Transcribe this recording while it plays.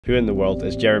Who in the world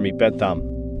is Jeremy Bentham?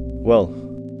 Well,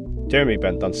 Jeremy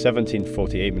Bentham,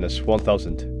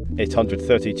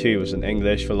 1748–1832, was an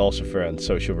English philosopher and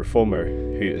social reformer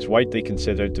who is widely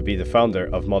considered to be the founder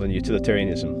of modern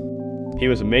utilitarianism. He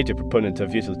was a major proponent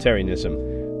of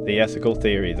utilitarianism, the ethical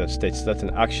theory that states that an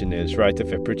action is right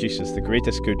if it produces the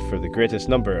greatest good for the greatest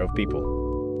number of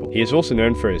people. He is also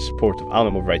known for his support of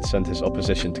animal rights and his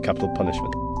opposition to capital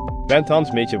punishment.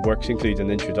 Bentham's major works include an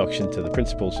introduction to the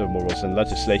principles of morals and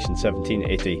legislation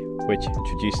 1780, which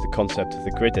introduced the concept of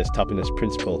the greatest happiness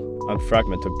principle, and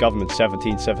Fragment of Government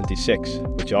 1776,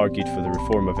 which argued for the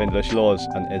reform of English laws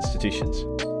and institutions.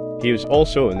 He was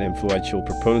also an influential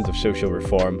proponent of social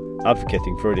reform,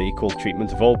 advocating for the equal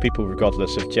treatment of all people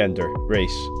regardless of gender,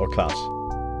 race, or class.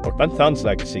 Bentham's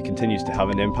legacy continues to have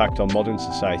an impact on modern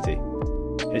society.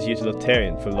 His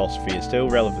utilitarian philosophy is still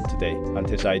relevant today, and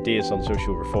his ideas on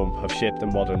social reform have shaped a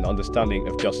modern understanding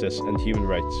of justice and human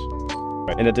rights.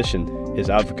 In addition, his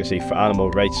advocacy for animal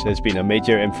rights has been a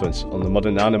major influence on the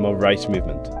modern animal rights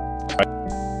movement.